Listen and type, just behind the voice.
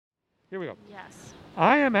Here we go. Yes.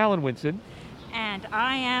 I am Alan Winson. And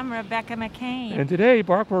I am Rebecca McCain. And today,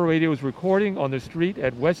 Barkrow Radio is recording on the street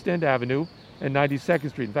at West End Avenue and 92nd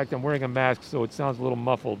Street. In fact, I'm wearing a mask, so it sounds a little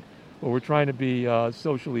muffled. But we're trying to be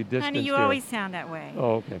socially distanced. Honey, you here. always sound that way.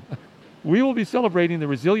 Oh, okay. We will be celebrating the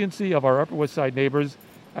resiliency of our Upper West Side neighbors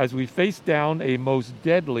as we face down a most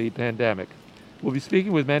deadly pandemic. We'll be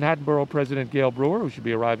speaking with Manhattan Borough President Gail Brewer, who should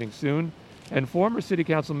be arriving soon, and former City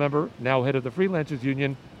Council member, now head of the Freelancers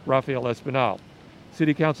Union, Rafael Espinal.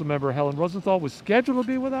 City Council member Helen Rosenthal was scheduled to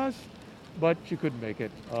be with us, but she couldn't make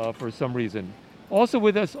it for some reason. Also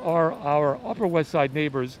with us are our Upper West Side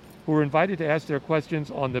neighbors who were invited to ask their questions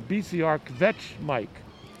on the BCR Kvetch mic.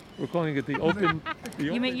 We're calling it the open...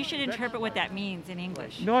 You should interpret what that means in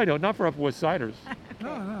English. No, I don't. Not for Upper West Siders.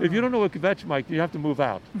 No. If you don't know what Kvetch mic, you have to move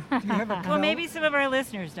out. Do you have a Well, Kvel? maybe some of our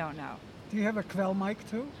listeners don't know. Do you have a Kvel mic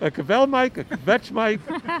too? A Kvel mic, a Kvetch mic,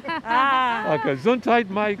 Ah, a Gesundheit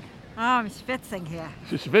mic, oh, I'm schwitzing here.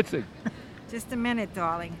 Schwitzing. Just a minute,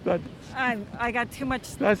 darling. That, I got too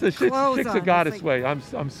much that's the clothes on. Shiksa-Goddess It's way. I'm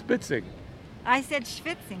spitzing. I said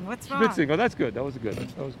schwitzing. What's wrong? Schwitzing. Oh, that's good. That was good.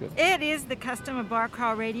 That was good. It is the custom of Bar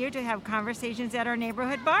Crawl Radio to have conversations at our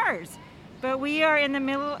neighborhood bars. But we are in the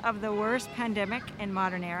middle of the worst pandemic in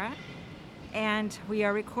modern era, and we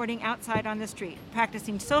are recording outside on the street,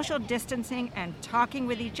 practicing social distancing and talking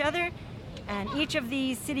with each other, and each of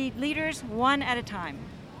these city leaders one at a time.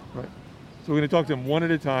 Right. So we're going to talk to them one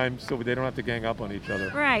at a time so they don't have to gang up on each other.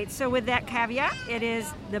 Right, so with that caveat, it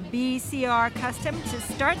is the BCR custom to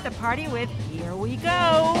start the party with Here We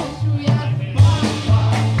Go.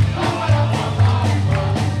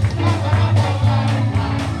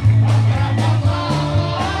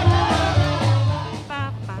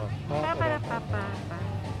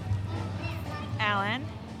 Alan,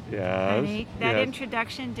 Yes. honey, that yes.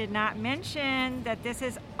 introduction did not mention that this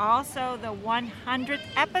is also the 100th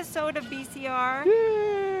episode of BCR.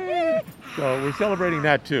 Yay! So we're celebrating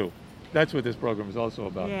that too. That's what this program is also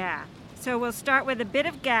about. Yeah. So we'll start with a bit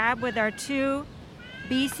of gab with our two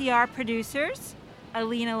BCR producers,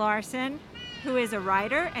 Alina Larson, who is a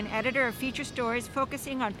writer and editor of feature stories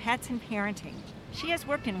focusing on pets and parenting. She has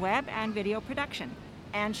worked in web and video production,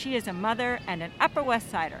 and she is a mother and an Upper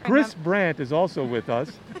West Sider. Chris Brandt is also with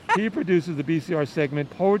us. He produces the BCR segment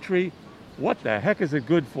Poetry, What the Heck Is It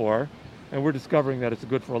Good For? And we're discovering that it's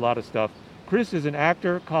good for a lot of stuff. Chris is an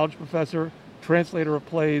actor, college professor, translator of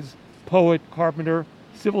plays, poet, carpenter,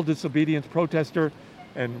 civil disobedience protester,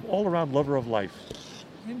 and all-around lover of life.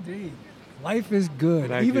 Indeed. Life is good,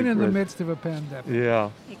 Thank even you, in the Chris. midst of a pandemic. Yeah.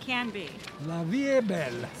 It can be. La vie est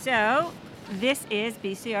belle. So, this is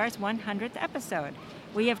BCR's 100th episode.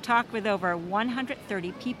 We have talked with over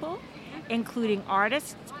 130 people, including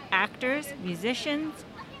artists, actors, musicians,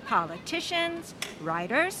 politicians,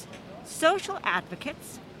 writers, social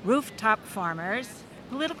advocates, rooftop farmers,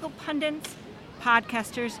 political pundits,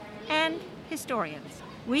 podcasters, and historians.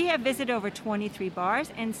 We have visited over 23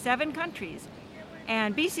 bars in 7 countries,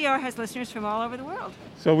 and BCR has listeners from all over the world.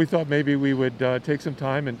 So we thought maybe we would take some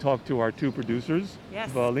time and talk to our two producers.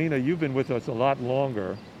 Yes. Alina, you've been with us a lot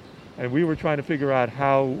longer, and we were trying to figure out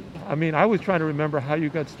how, I was trying to remember how you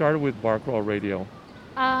got started with Barkrow Radio.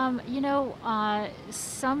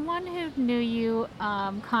 Someone who knew you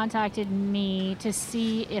contacted me to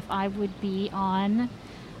see if I would be on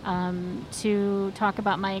to talk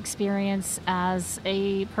about my experience as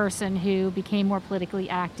a person who became more politically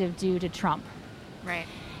active due to Trump. Right.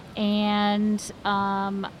 And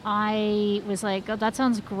I was like, oh, that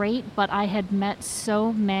sounds great, but I had met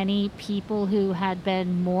so many people who had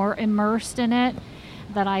been more immersed in it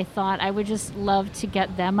that I thought I would just love to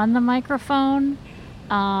get them on the microphone.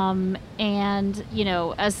 And,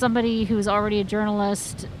 as somebody who's already a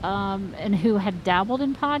journalist and who had dabbled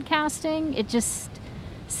in podcasting, it just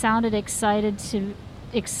sounded exciting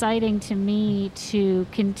to me to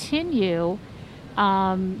continue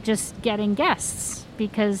just getting guests,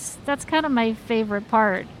 because that's kind of my favorite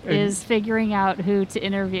part, is figuring out who to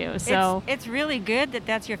interview. So it's really good that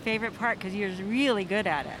that's your favorite part, because you're really good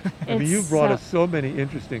at it. You've brought us so many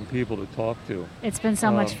interesting people to talk to. It's been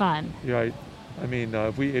so much fun. Yeah,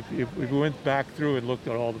 if we went back through and looked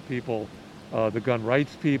at all the people, the gun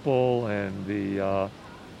rights people and the...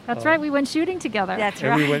 That's right, we went shooting together. That's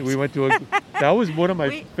and right. we went to that was one of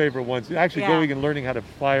my favorite ones. Actually, going and learning how to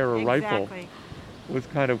fire a rifle was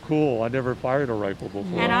kind of cool. I never fired a rifle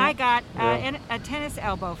before. And I got a tennis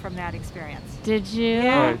elbow from that experience. Did you?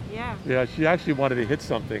 Yeah, Right. yeah. She actually wanted to hit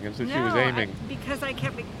something, and so she was aiming. Because I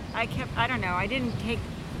kept, I don't know, I didn't take,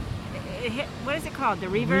 it hit, what is it called? The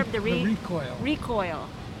reverb? The recoil. Recoil.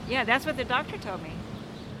 Yeah, that's what the doctor told me.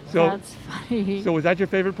 So, that's funny. So was that your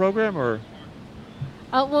favorite program, or?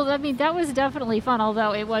 Well, I mean, that was definitely fun,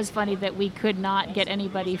 although it was funny that we could not get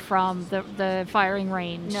anybody from the firing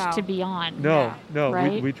range No. to be on. No,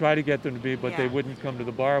 Right? we tried to get them to be, but they Yeah. wouldn't come to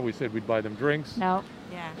the bar. We said we'd buy them drinks. No.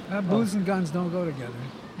 Yeah. Booze and guns don't go together.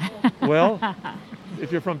 Well,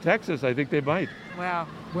 if you're from Texas, I think they might. Well,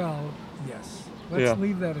 Well, yes. Let's Yeah.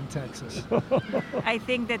 leave that in Texas. I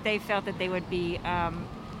think that they felt that they would be,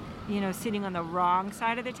 sitting on the wrong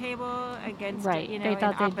side of the table against, Right. you know, They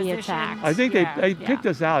thought in they'd be opposition. attacked. I think Yeah. they Yeah. picked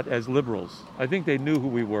us out as liberals. I think they knew who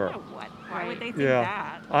we were. Oh, what? Why would Right. they think Yeah.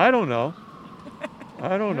 that? I don't know.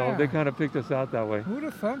 I don't know. Yeah. They kind of picked us out that way. Who'd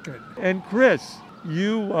have thunk it? And Chris,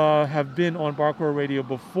 you have been on Barcore Radio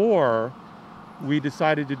before we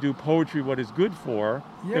decided to do Poetry What Is Good For,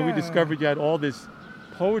 and we Yeah. discovered you had all this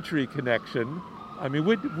poetry connection. I mean,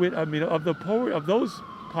 of those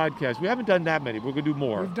podcasts, we haven't done that many. We're going to do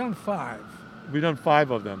more. We've done 5. We've done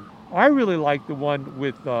 5 of them. I really like the one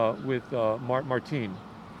with Martine.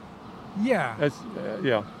 Yeah.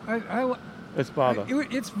 Yeah, I Espada.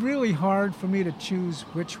 It's really hard for me to choose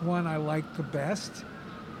which one I like the best.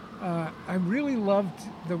 I really loved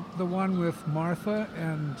the one with Martha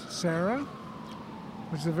and Sarah,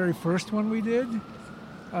 which was the very first one we did.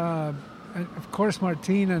 And of course,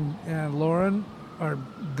 Martine and Lauren are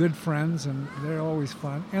good friends, and they're always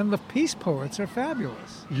fun. And the Peace Poets are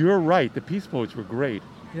fabulous. You're right. The Peace Poets were great.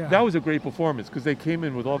 Yeah. That was a great performance because they came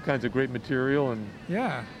in with all kinds of great material and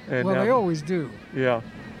Yeah. And, Well, they always do. yeah.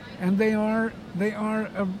 And they are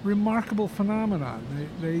a remarkable phenomenon.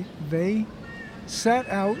 They set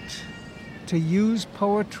out to use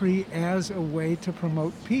poetry as a way to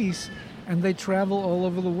promote peace, and they travel all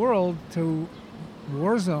over the world to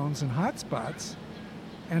war zones and hotspots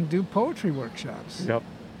and do poetry workshops. Yep.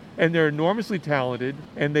 And they're enormously talented,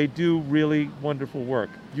 and they do really wonderful work.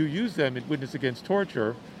 You use them in Witness Against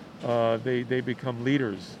Torture. They become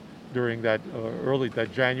leaders during that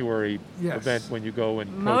January Yes. event when you go and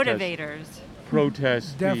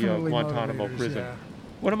protest the Definitely Guantanamo motivators, prison. yeah.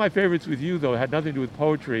 One of my favorites with you, though, had nothing to do with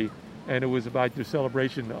poetry, and it was about your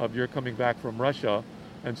celebration of your coming back from Russia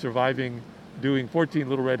and surviving, doing 14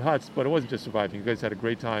 Little Red Huts. But it wasn't just surviving. You guys had a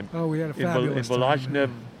great time Oh, we had a in fabulous time. Volozhnev,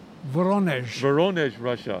 Voronezh.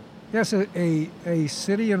 Russia. Yes, a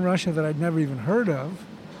city in Russia that I'd never even heard of.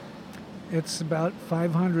 It's about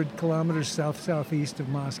 500 kilometers southeast of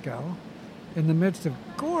Moscow, in the midst of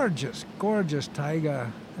gorgeous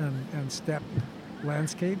taiga and steppe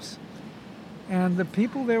landscapes. And the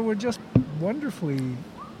people there were just wonderfully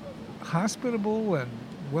hospitable and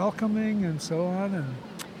welcoming and so on, and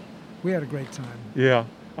we had a great time. Yeah.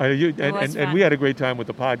 was And fun. we had a great time with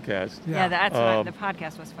the podcast. Yeah, that's Um, fun. The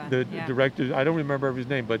podcast was fun. The yeah. director, I don't remember his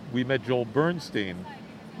name, but we met Joel Bernstein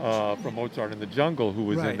from Mozart in the Jungle, who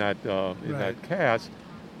was in Right. that cast.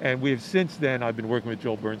 And we have since then, I've been working with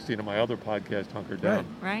Joel Bernstein on my other podcast, Hunker Down,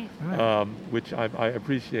 Right. Right. which I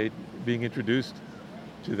appreciate being introduced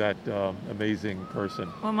to that amazing person.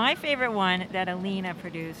 Well, my favorite one that Alina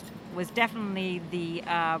produced was definitely the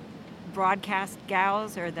broadcast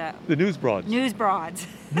gals or the The News Broads. news broads.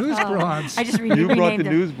 News broads. I just You brought renamed the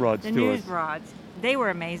them. News Broads The to news us. broads. They were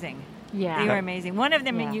amazing. Yeah. They were amazing. One of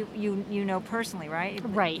them Yeah. you know personally, right?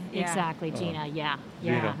 Right, Yeah. exactly, Gina. Yeah,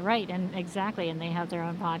 Gina. right, and exactly, and they have their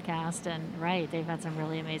own podcast, and right, they've had some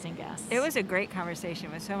really amazing guests. It was a great conversation.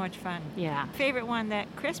 It was so much fun. yeah, Favorite one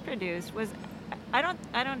that Chris produced was, I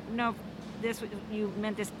don't know if this you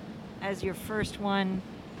meant this as your first one.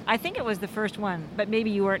 I think it was the first one, but maybe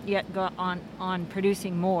you weren't yet on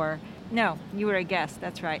producing more. No, you were a guest.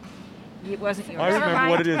 That's right. It wasn't yours. I remember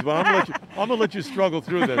what it is, but I'm gonna let you struggle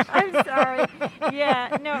through this. I'm sorry.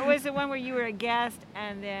 Yeah, no, it was the one where you were a guest,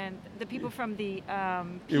 and then the people from the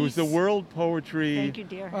It was the Peace- World Poetry. Thank you,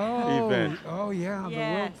 dear. event. Oh yeah, the World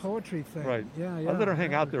Yes. Poetry thing. Right. Yeah, I'll let her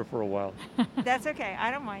hang out there for a while. That's okay. I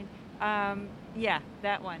don't mind. Yeah,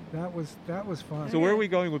 that one. That was fun. So where are we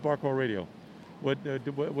going with Barcore Radio? What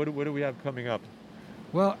do we have coming up?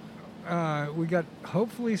 Well, we got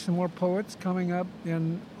hopefully some more poets coming up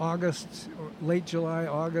in August, or late July,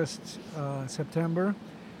 August, September.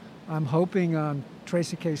 I'm hoping on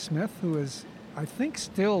Tracy K. Smith, who is, I think,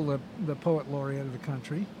 still the poet laureate of the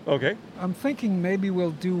country. Okay. I'm thinking maybe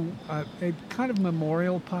we'll do a kind of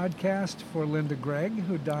memorial podcast for Linda Gregg,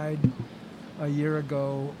 who died a year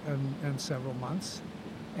ago and several months.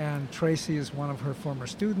 And Tracy is one of her former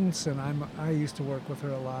students, and I used to work with her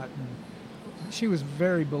a lot. And she was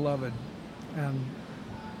very beloved. And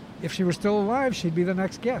if she were still alive, she'd be the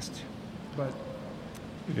next guest. But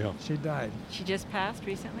Yeah. she died She just passed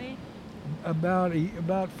recently.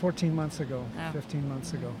 about 14 months ago, Oh. 15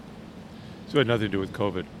 months ago. So it had nothing to do with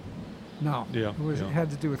COVID. No, Yeah, it yeah. had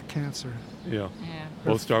to do with cancer. Yeah. Yeah.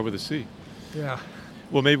 Both start with a C. Yeah.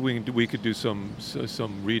 Well, maybe we could do some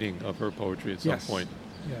reading of her poetry at some Yes. point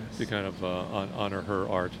Yes. to kind of honor her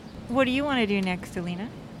art. What do you want to do next, Alina?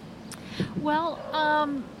 Well,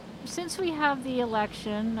 since we have the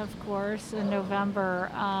election, of course, in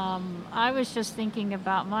November, I was just thinking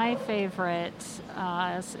about my favorite,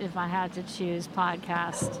 if I had to choose,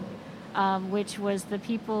 podcast, which was the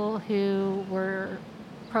people who were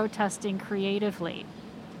protesting creatively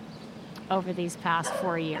over these past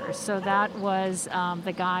 4 years. So that was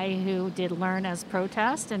the guy who did Learn as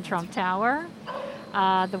Protest in Trump Tower,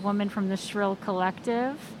 the woman from the Shrill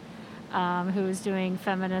Collective, who is doing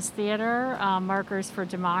feminist theater, Markers for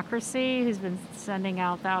Democracy, who's been sending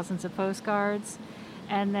out thousands of postcards,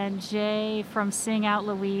 and then Jay from Sing Out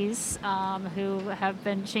Louise, who have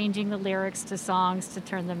been changing the lyrics to songs to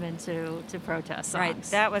turn them into protest songs. Right,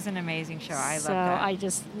 that was an amazing show. I love So that. I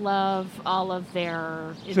just love all of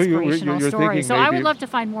their So you're inspirational thinking stories. So I maybe- would love to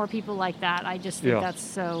find more people like that. I just think Yeah. that's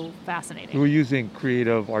so fascinating. We're using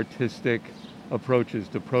creative, artistic approaches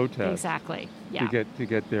to protest Exactly. Yeah. to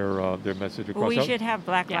get their message across. Well, we So- should have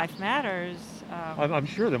Black Yeah. Lives Matters. I'm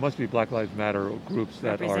sure there must be Black Lives Matter groups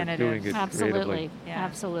that are doing Representatives. it Absolutely. creatively. Yeah.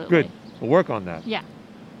 Absolutely. Good. We'll work on that. Yeah.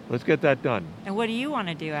 Let's get that done. And what do you want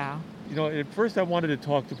to do, Al? You know, at first I wanted to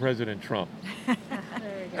talk to President Trump.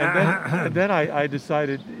 And then I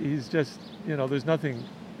decided he's just, there's nothing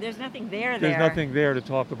There's nothing there. there's nothing there to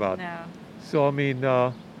talk about. No. So, I mean,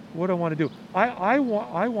 what do I want to do? I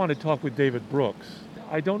want to talk with David Brooks.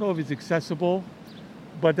 I don't know if he's accessible,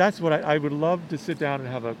 but that's what I would love to sit down and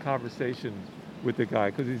have a conversation with the guy,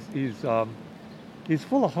 because he's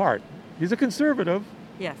full of heart. He's a conservative,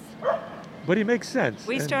 Yes. but he makes sense.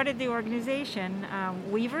 We And started the organization,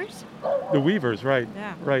 Weavers. the Weavers, right?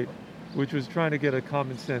 Yeah. Right, which was trying to get a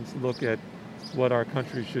common sense look at what our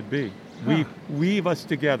country should be. Huh. Weave us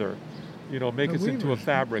together, make The us into a Weavers.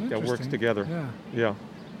 fabric that works Interesting. together. Yeah. Yeah.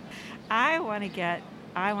 I want to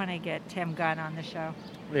get Tim Gunn on the show.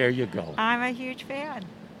 There you go. I'm a huge fan.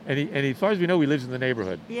 And as far as we know, he lives in the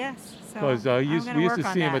neighborhood. Yes. So Because I'm we used gonna to work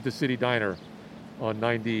on see him that. at the City Diner on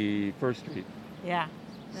 91st Street. Yeah.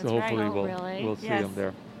 That's So hopefully right. Oh, really? we'll see Yes. him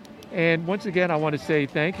there. And once again, I want to say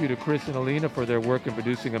thank you to Chris and Alina for their work in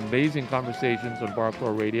producing amazing conversations on Barclaw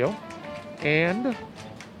Radio. And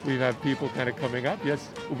we have people kind of coming up. Yes,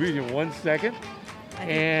 we'll be in 1 second. I think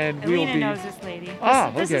And we'll Alina be... knows this lady.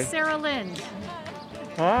 This okay. is Sarah Lind.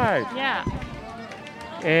 Hi. Yeah.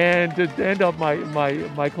 And to end up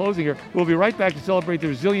my closing here, we'll be right back to celebrate the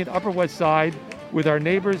resilient Upper West Side with our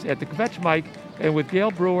neighbors at the Kvetch Mic and with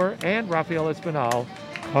Gail Brewer and Rafael Espinal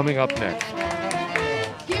coming up next.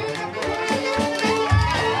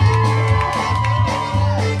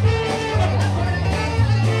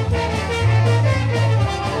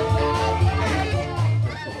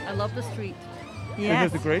 I love the street. Yes,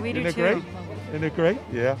 Isn't it great? we do Isn't it too. great? Isn't it great?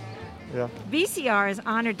 Yeah. Yeah. VCR is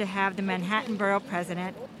honored to have the Manhattan Borough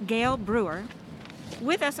President, Gail Brewer,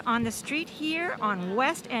 with us on the street here on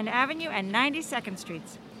West End Avenue and 92nd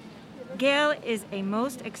Streets. Gail is a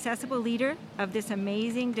most accessible leader of this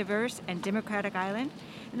amazing, diverse, and democratic island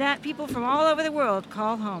that people from all over the world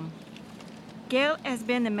call home. Gail has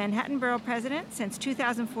been the Manhattan Borough President since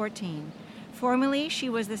 2014. Formerly, she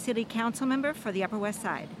was the City Council member for the Upper West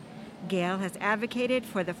Side. Gail has advocated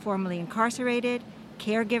for the formerly incarcerated,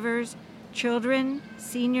 caregivers, children,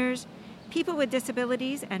 seniors, people with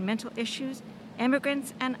disabilities and mental issues,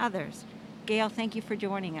 immigrants, and others. Gail, thank you for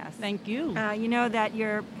joining us. Thank you. You know that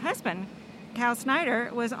your husband, Cal Snyder,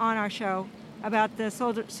 was on our show about the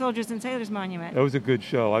Soldiers and Sailors Monument. That was a good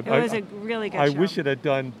show. It was a really good I show. wish it had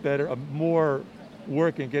done better, more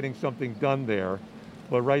work in getting something done there.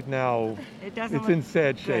 But right now, It doesn't it's look in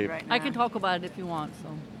sad good shape. right now. I can talk about it if you want. So,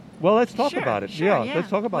 Well, let's talk Sure, about it. sure, yeah, yeah. let's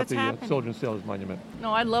talk about What's the happening? Soldier and Sailors Monument.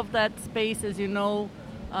 no, I love that space. As you know,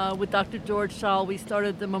 with Dr. George Shaw, we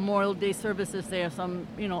started the Memorial Day services there some,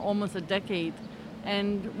 almost a decade.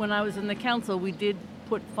 And when I was in the council, we did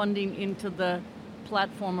put funding into the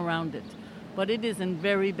platform around it, but it is in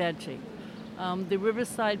very bad shape. The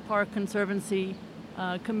Riverside Park Conservancy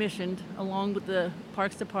commissioned, along with the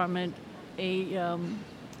Parks Department, a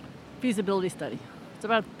feasibility study. It's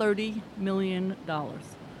about $30 million.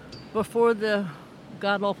 Before the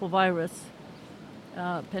god-awful virus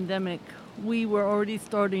pandemic, we were already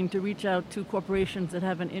starting to reach out to corporations that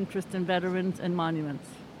have an interest in veterans and monuments.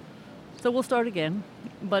 So we'll start again,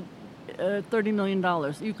 but $30 million.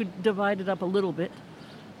 You could divide it up a little bit,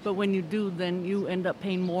 but when you do, then you end up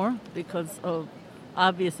paying more because of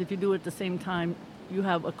obvious, if you do it at the same time, you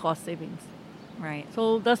have a cost savings. Right.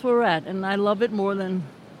 So that's where we're at, and I love it more than,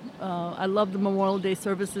 I love the Memorial Day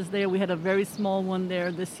services there. We had a very small one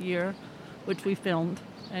there this year, which we filmed,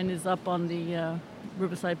 and is up on the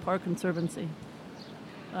Riverside Park Conservancy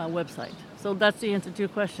website. So that's the answer to your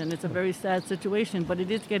question. It's a very sad situation, but it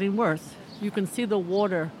is getting worse. You can see the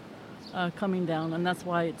water coming down, and that's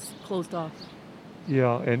why it's closed off.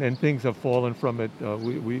 Yeah, and things have fallen from it.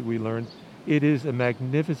 We learned. It is a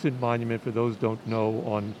magnificent monument, for those who don't know,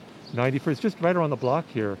 on 91st, just right around the block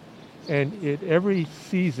here. And every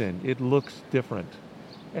season it looks different.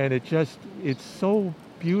 And it's so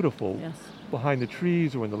beautiful. Yes. Behind the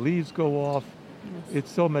trees or when the leaves go off. Yes.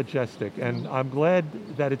 It's so majestic. And I'm glad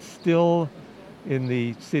that it's still in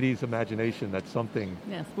the city's imagination that something.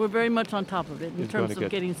 Yes, we're very much on top of it in Is terms gonna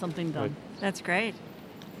of getting something done. Right. That's great.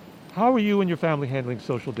 How are you and your family handling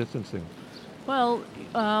social distancing? Well,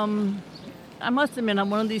 I must admit, I'm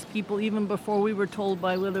one of these people, even before we were told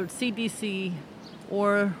by whether it's CDC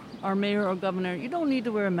or our mayor or governor, you don't need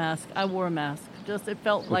to wear a mask. I wore a mask. Just it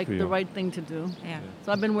felt Good like for you. the right thing to do. Yeah.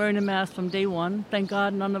 So I've been wearing a mask from day one. Thank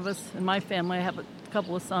God none of us in my family, I have a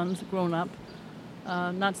couple of sons grown up,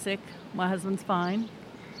 not sick. My husband's fine.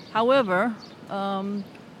 However,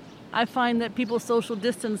 I find that people social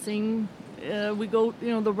distancing, we go,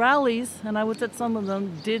 the rallies, and I was at some of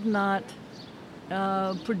them, did not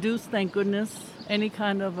produce, thank goodness, any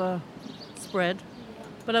kind of a spread.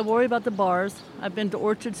 But I worry about the bars. I've been to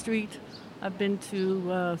Orchard Street. I've been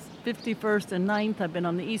to 51st and 9th. I've been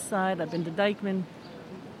on the east side. I've been to Dykeman.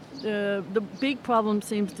 The big problem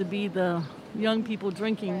seems to be the young people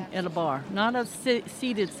drinking at a bar, not a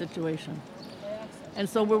seated situation. And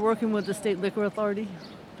so we're working with the State Liquor Authority.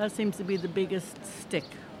 That seems to be the biggest stick.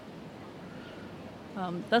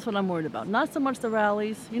 That's what I'm worried about. Not so much the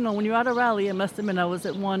rallies. When you're at a rally, I must admit I was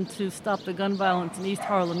at one to stop the gun violence in East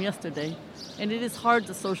Harlem yesterday, and it is hard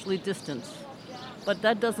to socially distance. But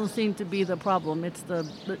that doesn't seem to be the problem. It's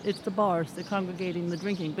the bars, the congregating, the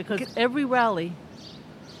drinking. Because every rally,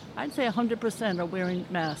 I'd say 100% are wearing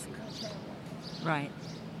masks. Right.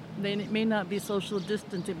 They may not be social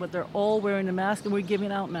distancing, but they're all wearing a mask, and we're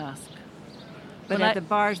giving out masks. But When at the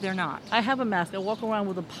bars, they're not. I have a mask. I walk around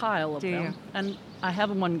with a pile of Do them. you? And I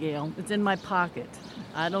have one, Gail. It's in my pocket.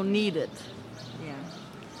 I don't need it. Yeah.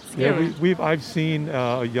 Scary. I've seen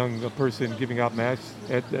a young person giving out masks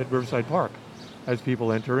at Riverside Park as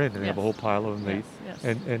people enter in, and they have a Yes. whole pile of them. Yes.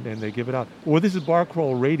 And they give it out. Well, this is Bar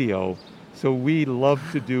Crawl Radio, so we love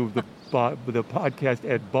to do the podcast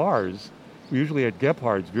at bars. We're usually at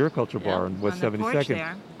Gephardt's Beer Culture Bar Yeah, on West on the porch 72nd.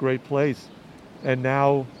 there. Great place. And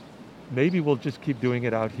now maybe we'll just keep doing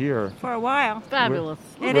it out here. For a while. Fabulous.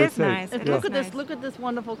 It Where is it's safe. nice. And It look is at this! nice. Look at this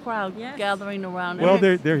wonderful crowd Yes. gathering around. Well,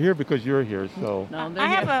 And they're here because you're here, so. no, they're I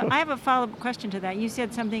here. have a follow-up question to that. You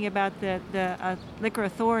said something about the liquor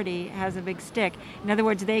authority has a big stick. In other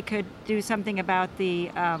words, they could do something about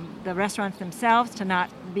the restaurants themselves to not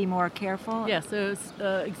be more careful. Yes, there's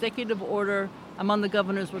executive order. I'm on the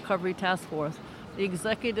Governor's Recovery Task Force. The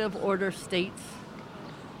executive order states,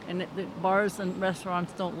 and the bars and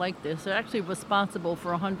restaurants don't like this, they're actually responsible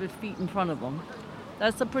for 100 feet in front of them.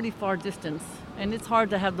 That's a pretty far distance, and it's hard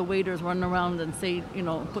to have the waiters run around and say,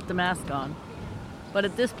 put the mask on. But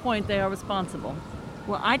at this point, they are responsible.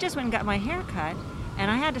 Well, I just went and got my hair cut, and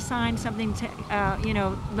I had to sign something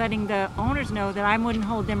to, letting the owners know that I wouldn't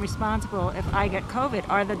hold them responsible if I get COVID.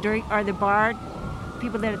 Are the bar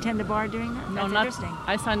people that attend the bar doing that? No, That's not. interesting.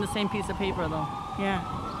 I signed the same piece of paper, though. Yeah.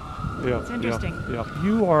 Yeah, It's interesting. Yeah.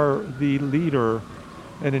 You are the leader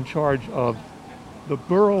and in charge of the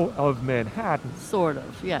borough of Manhattan. Sort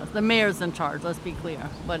of, yes. The mayor's in charge, let's be clear.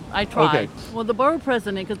 But I tried. Okay. Well, the borough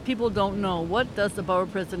president, because people don't know, what does the borough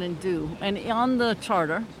president do? And on the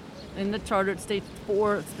charter, in the charter, it states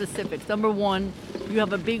 4 specifics. Number 1, you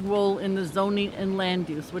have a big role in the zoning and land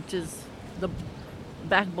use, which is the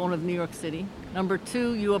backbone of New York City. Number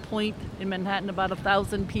 2, you appoint in Manhattan about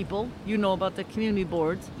 1,000 people. You know about the community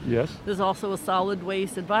boards. Yes. There's also a solid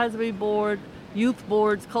waste advisory board, youth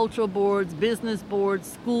boards, cultural boards, business boards,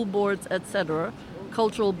 school boards, etc.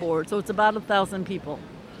 Cultural boards. So it's about 1,000 people.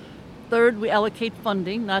 Third, we allocate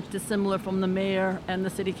funding, not dissimilar from the mayor and the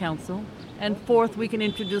city council. And fourth, we can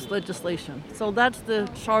introduce legislation. So that's the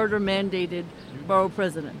charter mandated borough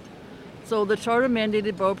president. So the charter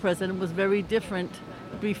mandated borough president was very different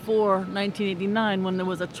before 1989 when there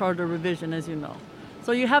was a charter revision, as you know.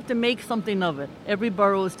 So you have to make something of it. Every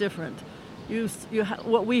borough is different.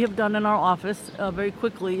 What we have done in our office very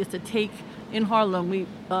quickly is to take, in Harlem, we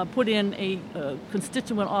put in a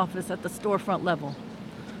constituent office at the storefront level.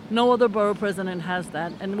 No other borough president has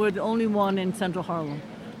that, and we're the only one in Central Harlem.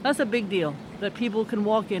 That's a big deal, that people can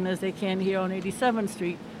walk in as they can here on 87th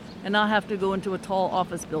Street and not have to go into a tall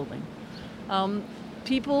office building.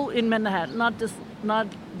 People in Manhattan, not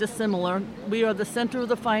dissimilar. We are the center of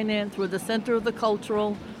the finance, we're the center of the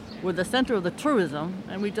cultural, We're the center of the tourism,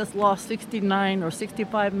 and we just lost 69 or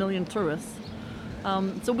 65 million tourists.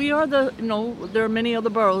 So we are there are many other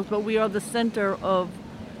boroughs, but we are the center of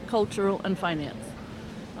cultural and finance.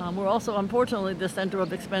 We're also, unfortunately, the center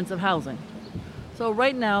of expensive housing. So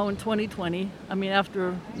right now in 2020,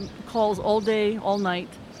 after calls all day, all night,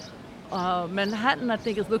 Manhattan, I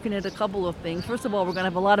think, is looking at a couple of things. First of all, we're going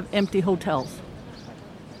to have a lot of empty hotels.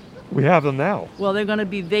 We have them now. Well, they're going to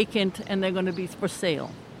be vacant and they're going to be for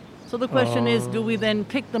sale. So the question is, do we then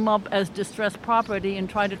pick them up as distressed property and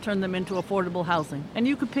try to turn them into affordable housing? And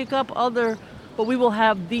you could pick up but we will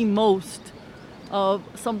have the most of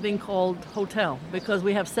something called hotel, because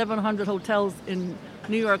we have 700 hotels in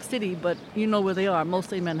New York City, but you know where they are,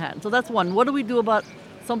 mostly Manhattan. So that's one. What do we do about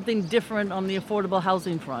something different on the affordable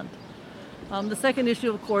housing front? The second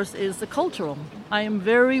issue, of course, is the cultural. I am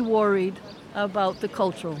very worried about the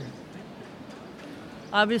cultural.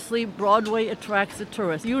 Obviously, Broadway attracts the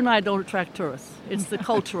tourists. You and I don't attract tourists. It's the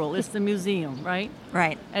cultural, it's the museum, right?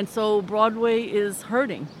 Right. And so Broadway is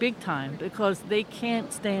hurting big time because they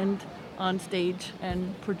can't stand on stage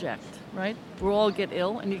and project, right? We'll all get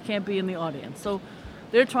ill and you can't be in the audience. So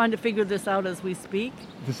they're trying to figure this out as we speak.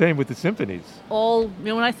 The same with the symphonies.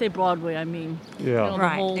 When I say Broadway, I mean,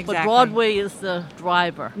 Right, But exactly. Broadway is the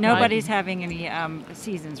driver. Nobody's having any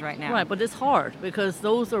seasons right now. Right, but it's hard because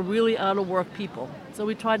those are really out of work people. So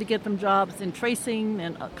we try to get them jobs in tracing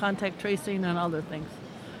and contact tracing and other things.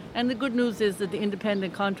 And the good news is that the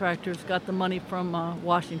independent contractors got the money from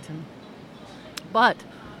Washington.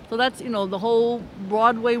 So that's, the whole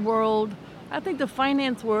Broadway world. I think the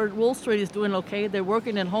finance world, Wall Street is doing okay. They're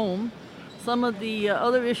working at home. Some of the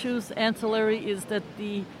other issues, ancillary, is that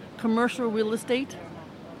the commercial real estate,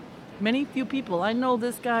 few people. I know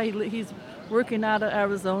this guy, he's working out of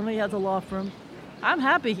Arizona. He has a law firm. I'm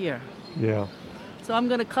happy here. Yeah. So I'm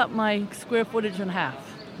going to cut my square footage in half.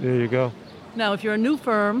 There you go. Now, if you're a new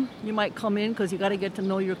firm, you might come in because you got to get to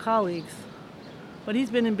know your colleagues. But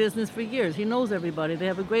he's been in business for years. He knows everybody. They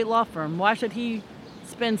have a great law firm. Why should he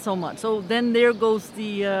spend so much? So then there goes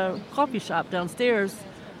the coffee shop downstairs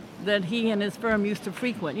that he and his firm used to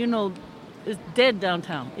frequent. It's dead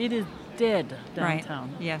downtown. It is dead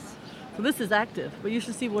downtown. Right. Yes. So this is active, but you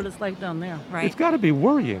should see what it's like down there. Right. It's got to be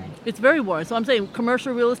worrying. It's very worrying. So I'm saying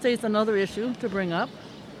commercial real estate is another issue to bring up.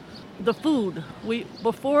 The food.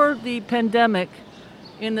 Before the pandemic,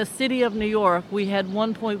 in the city of New York, we had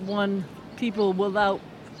 1.1 people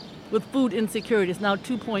with food insecurity. It's now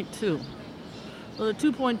 2.2. So the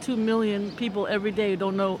 2.2 million people every day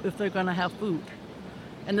don't know if they're going to have food.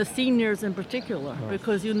 And the seniors in particular,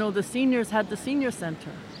 because the seniors had the senior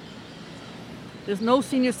center. There's no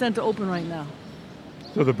senior center open right now.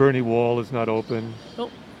 So the Bernie Wall is not open.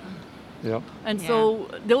 Nope. Yep. And so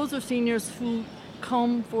those are seniors who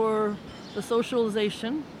come for the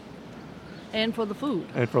socialization and for the food.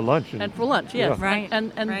 And for lunch. And for lunch, yes. Yeah. Right.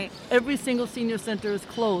 And Right. every single senior center is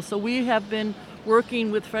closed. So we have been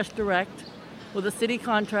working with Fresh Direct, with a city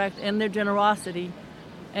contract and their generosity.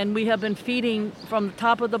 And we have been feeding from the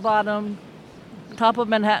top of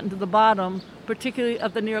Manhattan to the bottom, particularly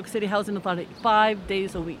of the New York City Housing Authority, 5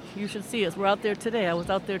 days a week. You should see us. We're out there today. I was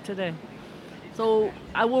out there today. So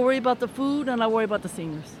I will worry about the food and I worry about the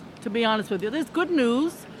seniors, to be honest with you. There's good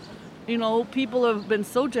news. People have been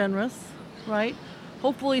so generous, right?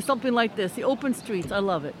 Hopefully something like this, the open streets, I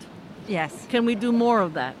love it. Yes. Can we do more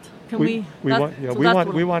of that? We want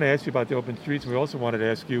to ask you about the open streets. We also wanted to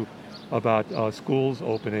ask you about schools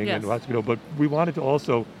opening Yes. and hospital. But we wanted to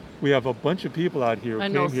also, we have a bunch of people out here who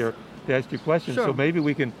came here to ask you questions. Sure. So maybe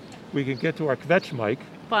we can get to our Kvetch mic.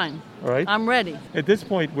 Fine. All right. I'm ready. At this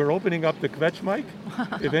point, we're opening up the Kvetch mic.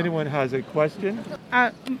 If anyone has a question.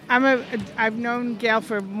 I've known Gail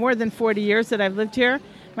for more than 40 years that I've lived here.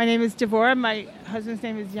 My name is Devorah. My husband's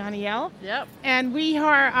name is Yaniel. Yep. And we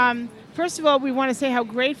are, first of all, we want to say how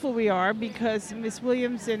grateful we are because Miss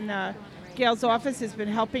Williams in Gail's office has been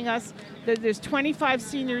helping us. There's 25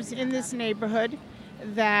 seniors in this neighborhood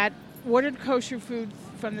that ordered kosher food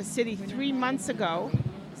from the city 3 months ago,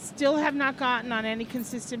 still have not gotten on any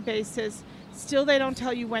consistent basis. Still, they don't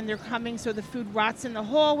tell you when they're coming, so the food rots in the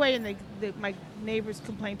hallway, and my neighbors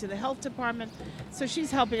complain to the health department. So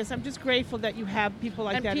she's helping us. I'm just grateful that you have people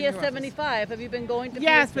like that in your PS office. 75, have you been going to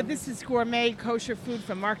Yes, PS but this is gourmet kosher food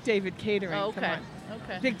from Mark David Catering. Oh, Come okay. on.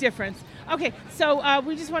 Okay. Big difference. Okay, so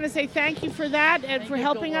we just want to say thank you for that and Thank for you,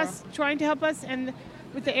 helping Devorah. us, trying to help us. And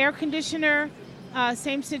with the air conditioner,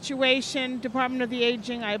 same situation, Department of the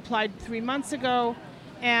Aging, I applied 3 months ago,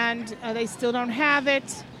 and they still don't have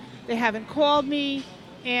it. They haven't called me,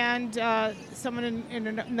 and someone in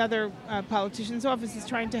another politician's office is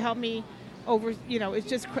trying to help me over, it's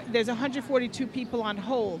just, there's 142 people on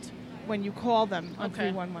hold when you call them on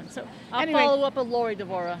 311. So I'll anyway, follow up with Lori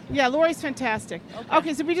Devora. Yeah, Lori's fantastic.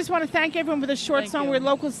 Okay, so we just want to thank everyone with a short song. We're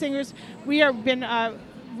local singers. We have been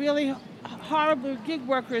really horrible gig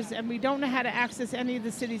workers, and we don't know how to access any of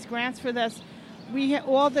the city's grants for this. We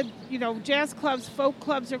all the jazz clubs, folk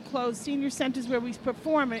clubs are closed, senior centers where we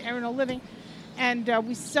perform and earn a living, and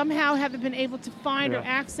we somehow haven't been able to find or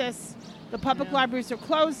access. The public libraries are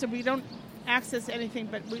closed, so we don't access anything.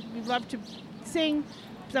 But we love to sing.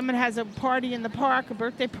 If someone has a party in the park, a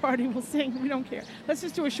birthday party, we'll sing. We don't care. Let's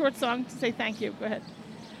just do a short song to say thank you. Go ahead.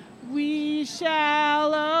 We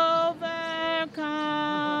shall overcome.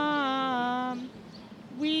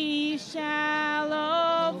 We shall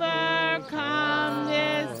overcome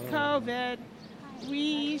this COVID.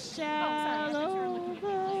 We shall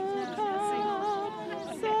overcome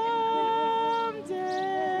someday.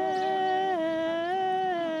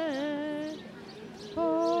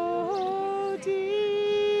 Oh,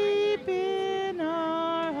 deep in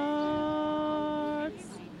our hearts,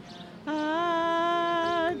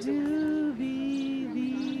 I do believe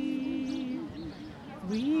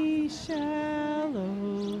we shall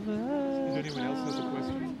overcome. Does anyone else have a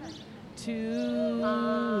question? Today.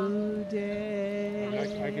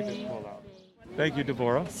 I can just call out. Thank you,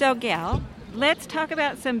 Devora. So, Gail, let's talk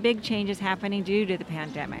about some big changes happening due to the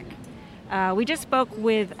pandemic. We just spoke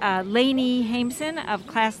with Lainey Hameson of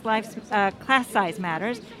Class Size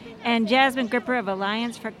Matters and Jasmine Gripper of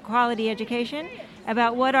Alliance for Quality Education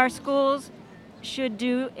about what our schools should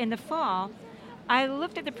do in the fall. I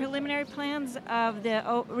looked at the preliminary plans of the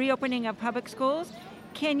reopening of public schools.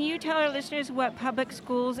 Can you tell our listeners what public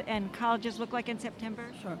schools and colleges look like in September?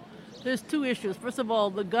 Sure. There's two issues. First of all,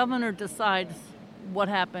 the governor decides what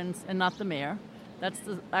happens and not the mayor. That's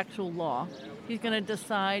the actual law. He's going to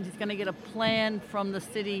decide, he's going to get a plan from the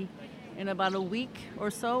city in about a week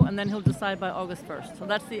or so, and then he'll decide by August 1st. So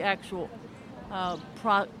that's the actual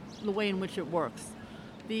the way in which it works.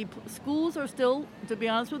 The schools are still, to be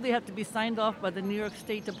honest with you, they have to be signed off by the New York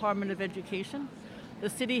State Department of Education. The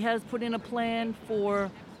city has put in a plan for,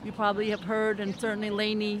 you probably have heard, and certainly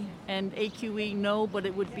Lainey and AQE know, but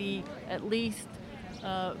it would be at least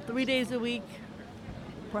 3 days a week,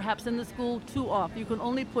 perhaps in the school, 2 off. You can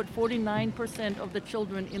only put 49% of the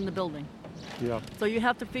children in the building. Yeah. So you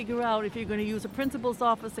have to figure out if you're going to use a principal's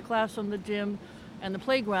office, the classroom, the gym, and the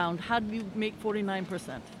playground, how do you make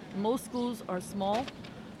 49%? Most schools are small,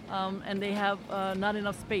 and they have not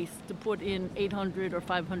enough space to put in 800 or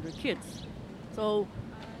 500 kids. So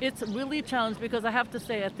it's really a challenge because I have to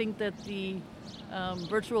say I think that the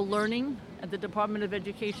virtual learning at the Department of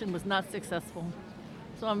Education was not successful.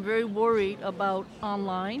 So I'm very worried about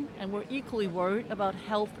online, and we're equally worried about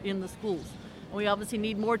health in the schools. And we obviously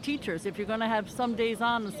need more teachers. If you're going to have some days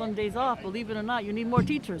on and some days off, believe it or not, you need more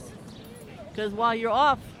teachers. Because while you're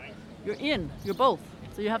off, you're both.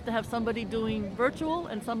 So you have to have somebody doing virtual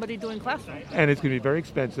and somebody doing classroom. And it's going to be very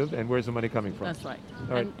expensive, and where's the money coming from? That's right.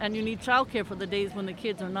 Right. And you need childcare for the days when the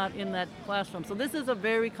kids are not in that classroom. So this is a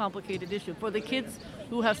very complicated issue. For the kids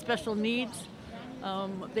who have special needs,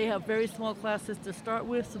 they have very small classes to start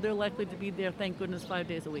with, so they're likely to be there, thank goodness, 5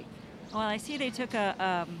 days a week. Well, I see they took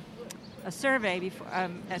a survey before,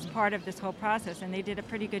 as part of this whole process, and they did a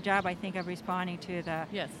pretty good job, I think, of responding to the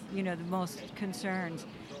the most concerns.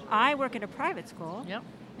 I work at a private school. Yep.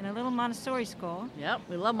 In a little Montessori school. Yep,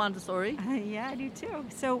 we love Montessori. Yeah, I do too.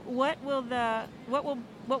 So what will the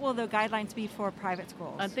guidelines be for private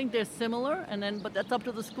schools? I think they're similar, but that's up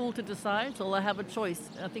to the school to decide. So they'll have a choice.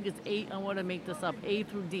 I think it's I want to make this up, A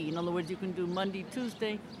through D. In other words, you can do Monday,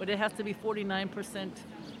 Tuesday, but it has to be 49%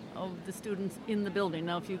 of the students in the building.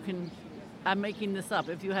 Now, I'm making this up.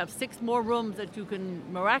 If you have 6 more rooms that you can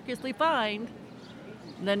miraculously find,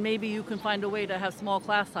 then maybe you can find a way to have small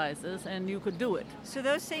class sizes, and you could do it. So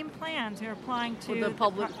those same plans are applying to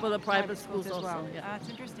for the private schools as also. well. Yeah. That's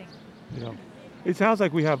interesting. Yeah. It sounds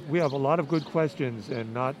like we have a lot of good questions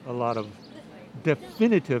and not a lot of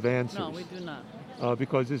definitive answers. No, we do not.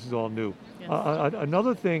 Because this is all new. Yes.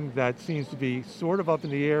 Another thing that seems to be sort of up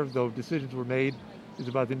in the air, though decisions were made, is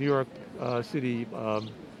about the New York City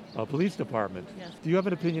Police Department. Yes. Do you have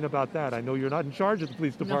an opinion about that? I know you're not in charge of the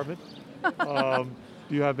police department. No.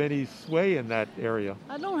 Do you have any sway in that area?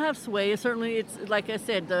 I don't have sway. Certainly, it's like I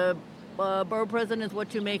said, the borough president is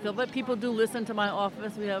what you make of it. People do listen to my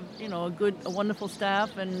office. We have, a wonderful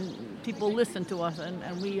staff, and people listen to us,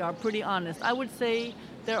 and we are pretty honest. I would say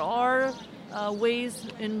there are ways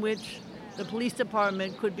in which the police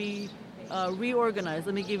department could be reorganized.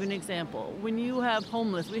 Let me give you an example. When you have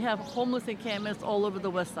we have homeless encampments all over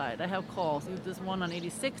the west side. I have calls. There's one on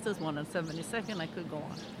 86th, there's one on 72nd, I could go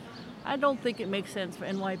on. I don't think it makes sense for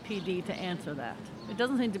NYPD to answer that. It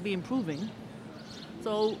doesn't seem to be improving.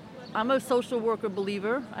 So I'm a social worker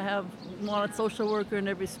believer. I have one social worker in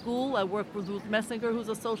every school. I work with Ruth Messinger, who's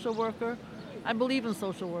a social worker. I believe in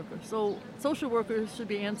social workers. So social workers should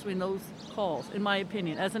be answering those calls, in my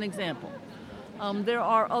opinion, as an example. There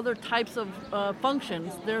are other types of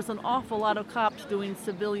functions. There's an awful lot of cops doing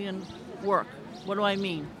civilian work. What do I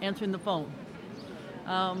mean? Answering the phone,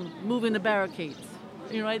 moving the barricades.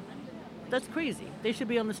 That's crazy. They should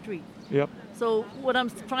be on the street. Yep. So what I'm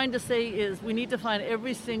trying to say is we need to find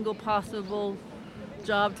every single possible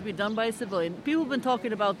job to be done by a civilian. People have been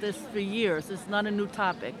talking about this for years. It's not a new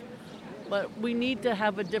topic. But we need to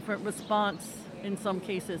have a different response in some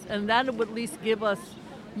cases. And that would at least give us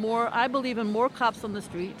more, I believe in more cops on the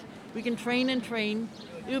street. We can train and train.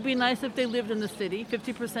 It would be nice if they lived in the city.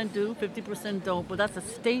 50% do, 50% don't. But that's a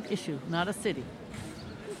state issue, not a city.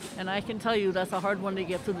 And I can tell you that's a hard one to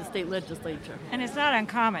get through the state legislature. And it's not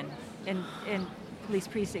uncommon in police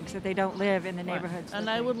precincts that they don't live in the Right. neighborhoods. And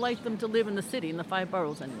I would like them to live in the city, in the 5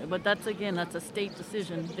 boroughs anyway. But that's a state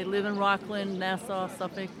decision. They live in Rockland, Nassau,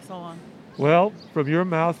 Suffolk, so on. Well, from your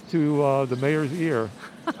mouth to the mayor's ear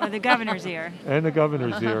Or the governor's ear. and the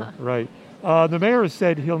governor's ear, right. The mayor has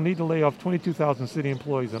said he'll need to lay off 22,000 city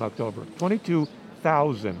employees in October.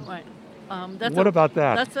 22,000. Right. What about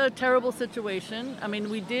that? That's a terrible situation. I mean,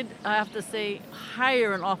 we did, I have to say,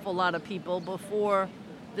 hire an awful lot of people before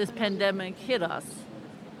this pandemic hit us.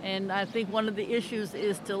 And I think one of the issues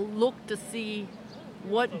is to look to see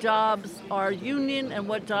what jobs are union and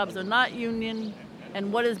what jobs are not union,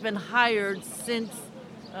 and what has been hired since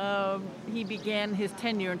he began his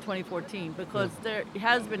tenure in 2014, because there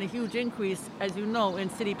has been a huge increase, as you know, in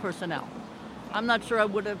city personnel. I'm not sure I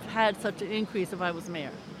would have had such an increase if I was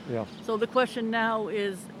mayor. Yeah. So the question now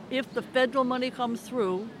is, if the federal money comes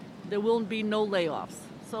through, there will be no layoffs.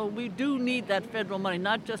 So we do need that federal money,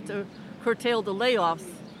 not just to curtail the layoffs,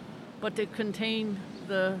 but to contain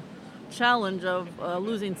the challenge of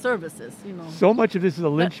losing services. So much of this is a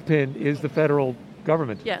linchpin is the federal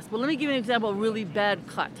government. Yes, well, let me give you an example of a really bad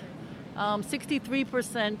cut.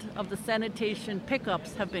 63% of the sanitation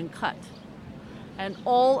pickups have been cut. And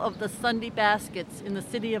all of the Sunday baskets in the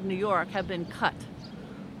city of New York have been cut.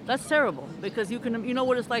 That's terrible, because you know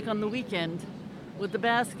what it's like on the weekend with the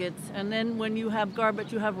baskets, and then when you have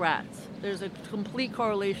garbage, you have rats. There's a complete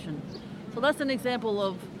correlation. So that's an example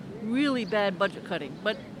of really bad budget cutting,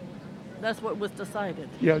 but that's what was decided.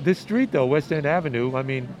 Yeah, this street though, West End Avenue, I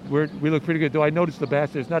mean, we look pretty good. Though I noticed the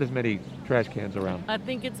baskets, there's not as many trash cans around. I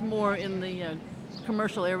think it's more in the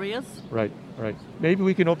commercial areas. Right. Maybe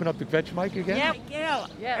we can open up the Fetch mic again? Yeah, Gail,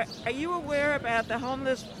 Yes. are you aware about the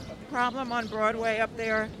homeless problem on Broadway up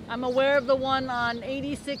there? I'm aware of the one on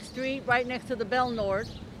 86th Street right next to the Bell Nord,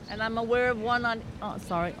 and I'm aware of one on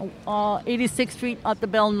 86th Street at the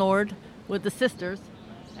Bell Nord with the sisters,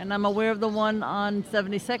 and I'm aware of the one on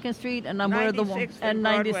 72nd Street, and I'm aware of the one 96th and and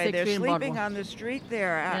Broadway. 96th They're Street and sleeping Broadway. on the street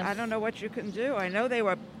there. Yes. I don't know what you can do. I know they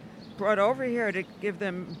were brought over here to give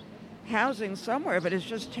them housing somewhere, but it's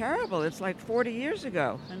just terrible. It's like 40 years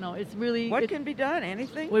ago. I know, it's really... What can be done?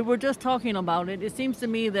 Anything? We were just talking about it. It seems to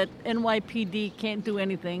me that NYPD can't do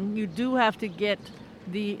anything. You do have to get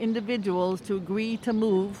the individuals to agree to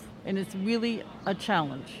move, and it's really a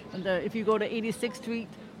challenge. And if you go to 86th Street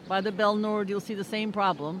by the Bell Nord, you'll see the same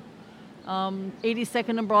problem.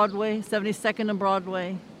 82nd and Broadway, 72nd and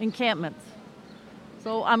Broadway, encampments.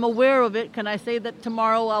 So I'm aware of it. Can I say that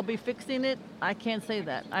tomorrow I'll be fixing it? I can't say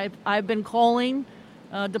that. I've been calling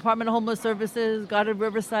Department of Homeless Services, Goddard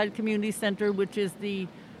Riverside Community Center, which is the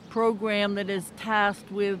program that is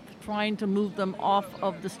tasked with trying to move them off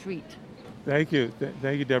of the street. Thank you.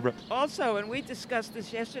 Thank you, Deborah. Also, and we discussed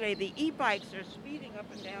this yesterday, the e-bikes are speeding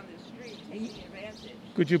up and down the street, taking advantage.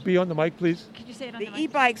 Could you be on the mic, please? Could you say it on The the mic?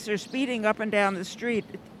 e-bikes are speeding up and down the street.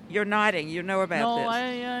 You're nodding. You know about No, this.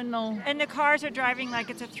 I know. And the cars are driving like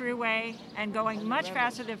it's a throughway and going much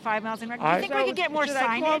faster than 5 miles an hour. Do you I- think we could get more should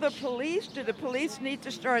I call the signage? police? Do the police need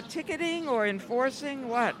to start ticketing or enforcing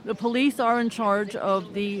what? The police are in charge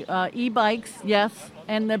of the e-bikes, yes,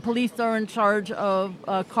 and the police are in charge of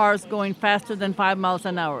cars going faster than 5 miles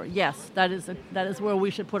an hour. Yes, that is where we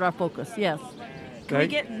should put our focus. Yes, Can we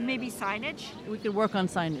Okay. get maybe signage? we could work on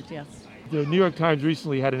signage. Yes. The New York Times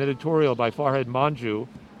recently had an editorial by Farhad Manjoo.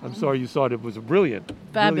 I'm sorry you saw it. It was a brilliant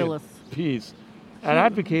Fabulous. piece. And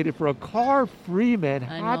advocated for a car-free I know.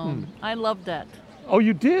 Manhattan. I love that. Oh,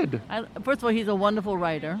 you did? First of all, he's a wonderful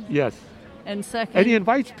writer, Yes. and second, And he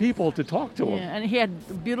invites people to talk to him. yeah, and he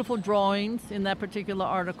had beautiful drawings in that particular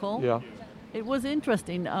article. Yeah. It was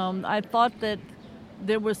interesting. I thought that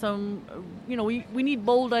there were some, we need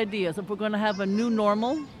bold ideas. If we're going to have a new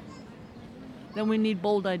normal, then we need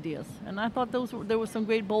bold ideas. And I thought there were some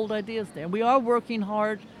great bold ideas there. We are working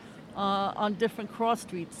hard on different cross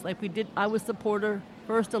streets. Like I was the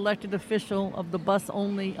first elected official of the bus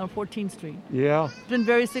only on 14th Street. Yeah. It's been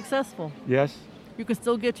very successful. Yes. You can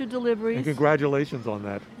still get your deliveries. And congratulations on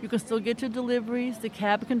that. You can still get your deliveries. The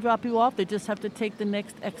cab can drop you off. They just have to take the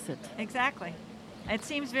next exit. Exactly. It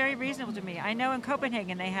seems very reasonable to me. I know in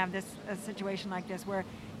Copenhagen they have a situation like this where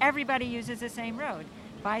everybody uses the same road.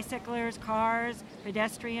 Bicyclers, cars,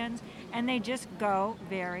 pedestrians, and they just go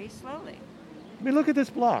very slowly. I mean, look at this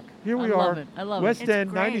block. Here we I are. love it. I love it. West It's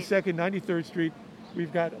End, great. 92nd, 93rd Street.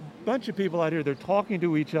 We've got a bunch of people out here. They're talking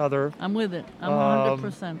to each other. I'm with it. I'm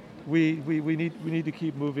 100%. We need to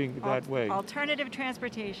keep moving that way. Alternative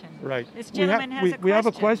transportation. Right. This gentleman has a question. We have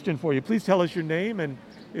a question for you. Please tell us your name and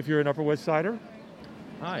if you're an Upper West Sider.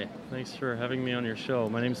 Hi, thanks for having me on your show.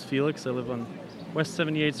 My name's Felix. I live on West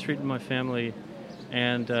 78th Street with my family,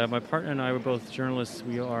 and my partner and I were both journalists.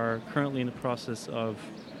 We are currently in the process of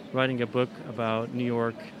writing a book about New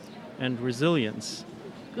York and resilience.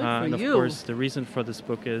 Good for and of you. course, the reason for this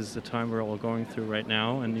book is the time we're all going through right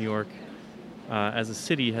now, and New York, as a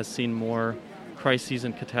city, has seen more crises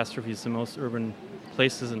and catastrophes than most urban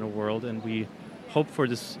places in the world, and we hope for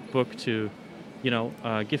this book to,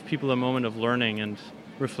 give people a moment of learning and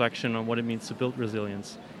reflection on what it means to build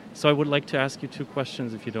resilience. So I would like to ask you two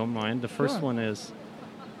questions, if you don't mind. The first Sure. one is,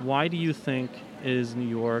 why do you think is New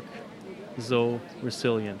York so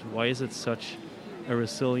resilient? Why is it such a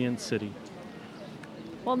resilient city?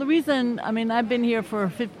 Well, the reason, I've been here for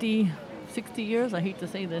 50, 60 years. I hate to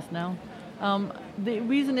say this now. The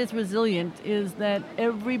reason it's resilient is that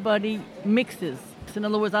everybody mixes. In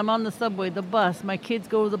other words, I'm on the subway, the bus, my kids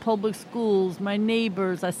go to the public schools, my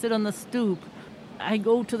neighbors, I sit on the stoop, I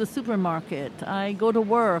go to the supermarket, I go to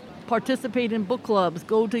work, participate in book clubs,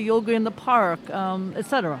 go to yoga in the park,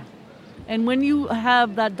 etc. And when you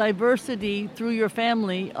have that diversity through your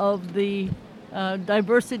family of the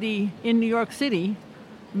diversity in New York City,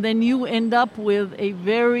 then you end up with a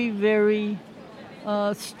very, very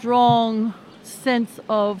strong sense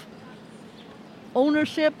of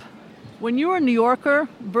ownership. When you're a New Yorker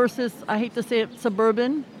versus, I hate to say it,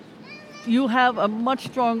 suburban, you have a much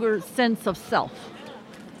stronger sense of self.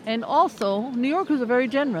 And also, New Yorkers are very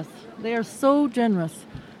generous. They are so generous.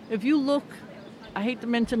 If you look, I hate to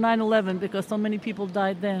mention 9/11 because so many people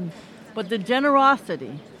died then, but the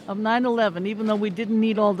generosity of 9/11, even though we didn't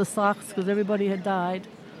need all the socks because everybody had died,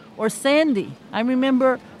 or Sandy. I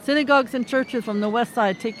remember synagogues and churches from the West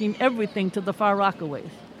Side taking everything to the Far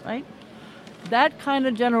Rockaways, right? That kind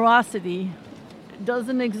of generosity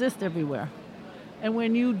doesn't exist everywhere. And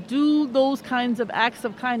when you do those kinds of acts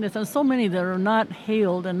of kindness, and so many that are not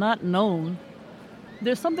hailed and not known,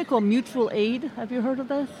 there's something called mutual aid. Have you heard of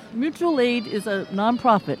this? Mutual aid is a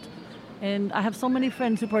nonprofit. And I have so many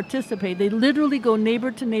friends who participate. They literally go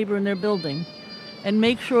neighbor to neighbor in their building and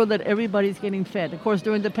make sure that everybody's getting fed. Of course,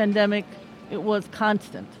 during the pandemic, it was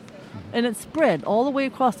constant. And it spread all the way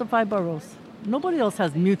across the 5 boroughs. Nobody else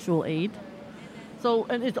has mutual aid. So,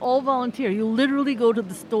 and it's all volunteer. You literally go to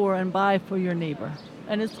the store and buy for your neighbor.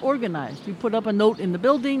 And it's organized. You put up a note in the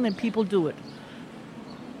building and people do it.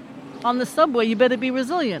 On the subway, you better be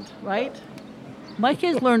resilient, right? My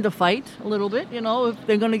kids learn to fight a little bit. If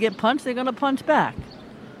they're going to get punched, they're going to punch back.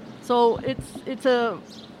 So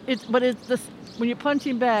when you're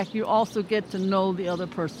punching back, you also get to know the other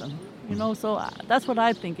person. So that's what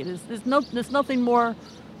I think it is. There's nothing more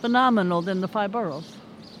phenomenal than the 5 boroughs.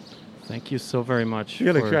 Thank you so very much.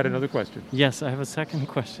 Felix, you had another question. Yes, I have a second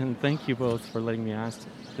question. Thank you both for letting me ask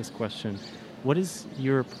this question. What is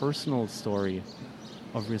your personal story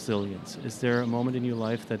of resilience? Is there a moment in your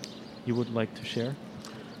life that you would like to share?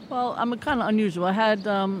 Well, I'm kind of unusual. I had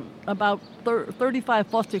about 35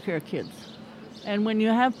 foster care kids. And when you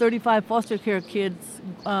have 35 foster care kids...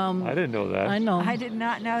 I didn't know that. I know. I did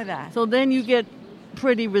not know that. So then you get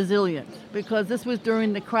pretty resilient because this was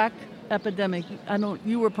during the crack epidemic.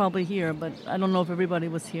 You were probably here, but I don't know if everybody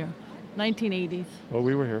was here. 1980s. Oh,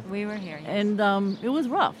 we were here. We were here, yes. And it was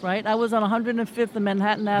rough, right? I was on 105th and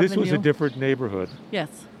Manhattan Avenue. This was a different neighborhood. Yes.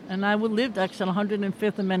 And I lived actually on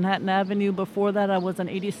 105th and Manhattan Avenue. Before that, I was on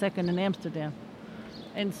 82nd in Amsterdam.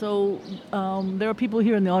 And so there are people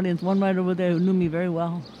here in the audience, one right over there who knew me very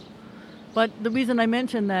well. But the reason I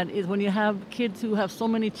mention that is when you have kids who have so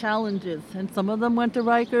many challenges, and some of them went to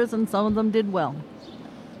Rikers and some of them did well,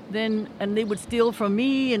 and they would steal from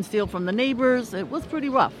me and steal from the neighbors. It was pretty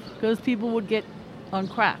rough because people would get on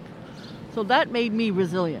crack. So that made me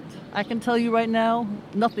resilient. I can tell you right now,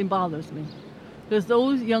 nothing bothers me because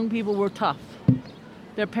those young people were tough.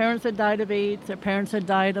 Their parents had died of AIDS, their parents had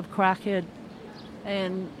died of crackhead,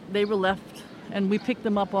 and they were left and we picked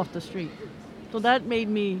them up off the street. So that made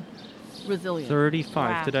me resilient. 35.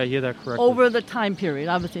 Wow. Did I hear that correctly? Over the time period,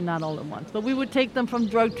 obviously not all at once. But we would take them from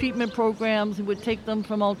drug treatment programs, we would take them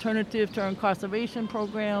from alternative to incarceration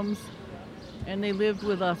programs, and they lived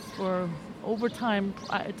with us for over time.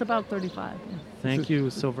 It's about 35. Yeah. Thank you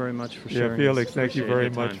so very much for sharing. Yeah, Felix, this. thank you Appreciate very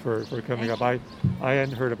your much time. for coming up. I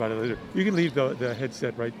hadn't heard about it later. You can leave the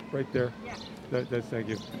headset right there. That's thank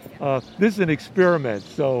you. This is an experiment,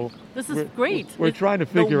 so This is great. We're trying to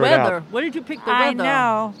The figure it weather. out. What did you pick the I weather?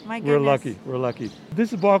 know. My goodness. We're lucky.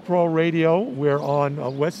 This is Bar Crawl Radio. We're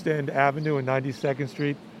on West End Avenue and 92nd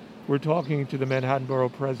Street. We're talking to the Manhattan Borough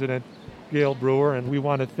President, Gail Brewer, and we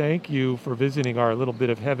want to thank you for visiting our little bit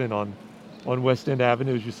of heaven on West End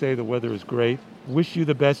Avenue. As you say, the weather is great. Wish you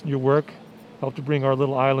the best in your work. Help to bring our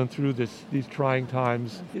little island through these trying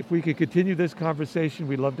times. If we could continue this conversation,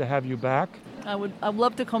 we'd love to have you back. I'd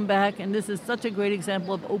love to come back, and this is such a great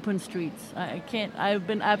example of open streets. I've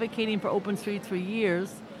been advocating for open streets for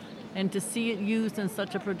years, and to see it used in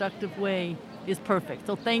such a productive way is perfect.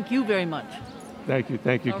 So thank you very much. Thank you,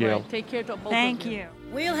 All Gail. right, take care to both Thank of you.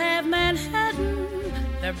 We'll have Manhattan,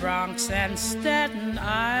 the Bronx and Staten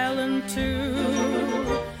Island too.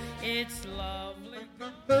 It's lovely.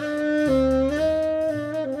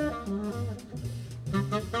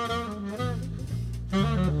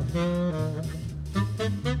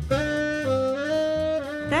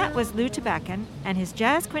 That was Lou Tabakan and his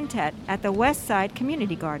jazz quintet at the West Side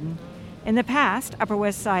Community Garden. In the past, Upper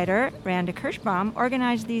West Sider Randa Kirschbaum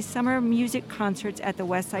organized these summer music concerts at the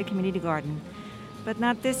West Side Community Garden, but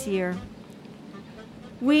not this year.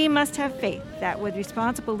 We must have faith that with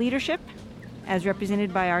responsible leadership, as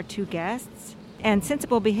represented by our two guests, and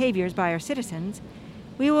sensible behaviors by our citizens,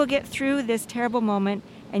 we will get through this terrible moment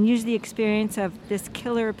and use the experience of this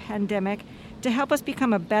killer pandemic to help us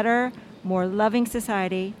become a better, more loving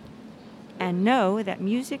society, and know that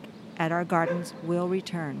music at our gardens will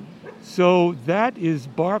return. So that is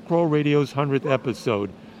Bar Crawl Radio's 100th episode.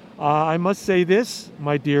 I must say this,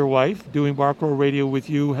 my dear wife, doing Bar Crawl Radio with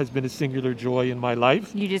you has been a singular joy in my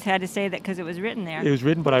life. You just had to say that because it was written there. It was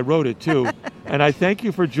written, but I wrote it too. And I thank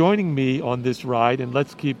you for joining me on this ride, and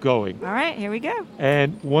let's keep going. All right, here we go.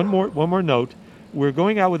 And one more note. We're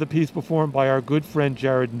going out with a piece performed by our good friend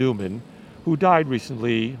Jared Newman, who died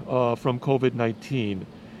recently from COVID-19.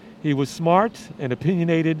 He was smart and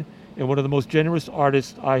opinionated and one of the most generous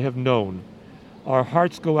artists I have known. Our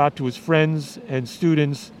hearts go out to his friends and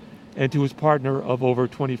students and to his partner of over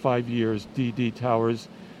 25 years, D.D. Towers.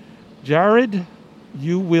 Jared,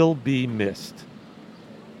 you will be missed.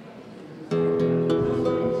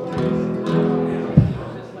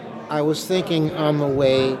 I was thinking on the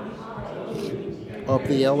way up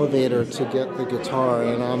the elevator to get the guitar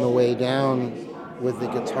and on the way down with the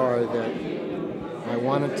guitar that I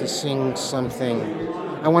wanted to sing something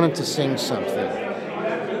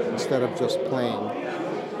instead of just playing.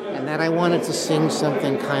 And that I wanted to sing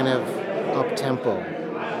something kind of up-tempo.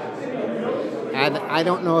 And I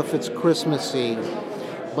don't know if it's Christmassy,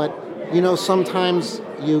 but you know, sometimes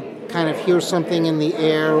you kind of hear something in the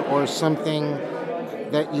air or something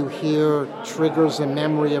that you hear triggers a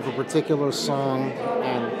memory of a particular song,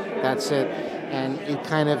 and that's it. And it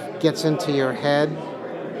kind of gets into your head.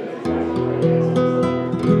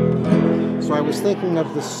 So I was thinking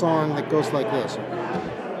of the song that goes like this.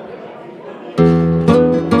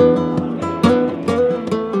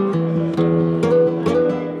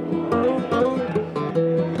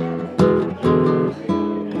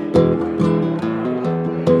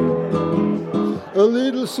 A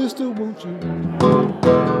little sister, won't you?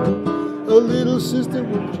 A little sister,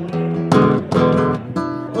 won't you?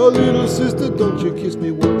 A little sister, don't you kiss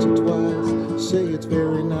me once or twice. Say it's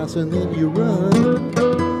very nice and then you run.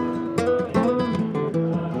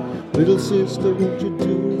 Little sister, won't you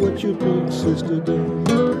do what your big sister does?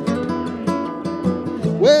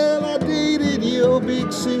 Well, I dated your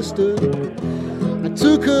big sister. I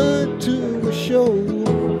took her to a show.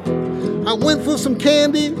 I went for some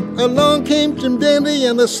candy, along came Jim Dandy,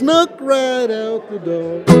 and I snuck right out the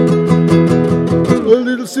door. A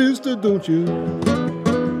little sister, don't you?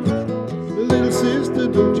 A little sister,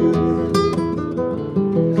 don't you?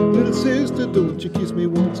 Little sister, don't you kiss me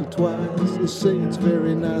once or twice. You say it's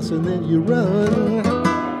very nice and then you run.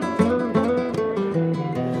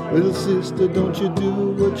 Little sister, don't you do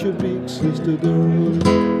what your big sister does?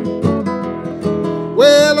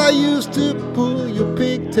 Well, I used to pull your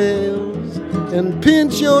pigtails and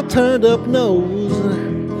pinch your turned up nose.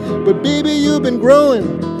 But baby, you've been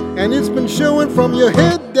growing, and it's been showing from your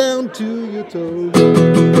head down to your toes.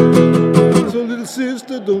 So little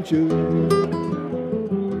sister, don't you?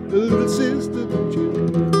 Little sister, don't you?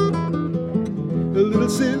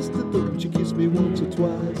 sister, don't you kiss me once or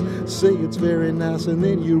twice. Say it's very nice and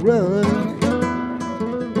then you run.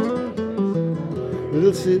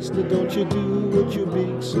 Little sister, don't you do what your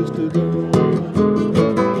big sister done.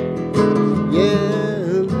 Yeah,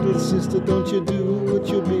 little sister, don't you do what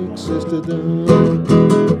your big sister done.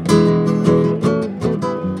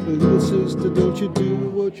 Little sister, don't you do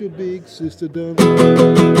what your big sister done.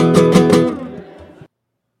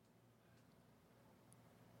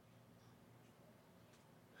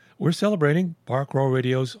 We're celebrating Bark Row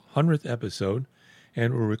Radio's 100th episode,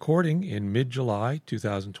 and we're recording in mid-July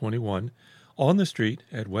 2021 on the street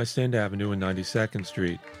at West End Avenue and 92nd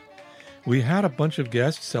Street. We had a bunch of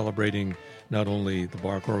guests celebrating not only the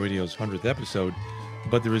Bark Row Radio's 100th episode,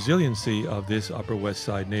 but the resiliency of this Upper West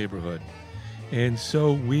Side neighborhood. And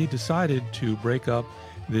so we decided to break up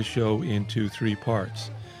this show into 3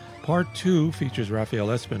 parts. Part 2 features Rafael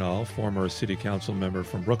Espinal, former city council member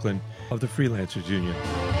from Brooklyn of the Freelancers Union.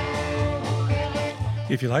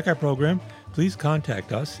 If you like our program, please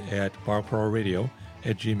contact us at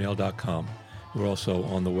barkrowradio@gmail.com. We're also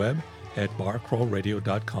on the web at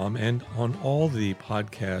barkrowradio.com and on all the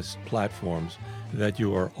podcast platforms that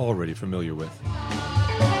you are already familiar with.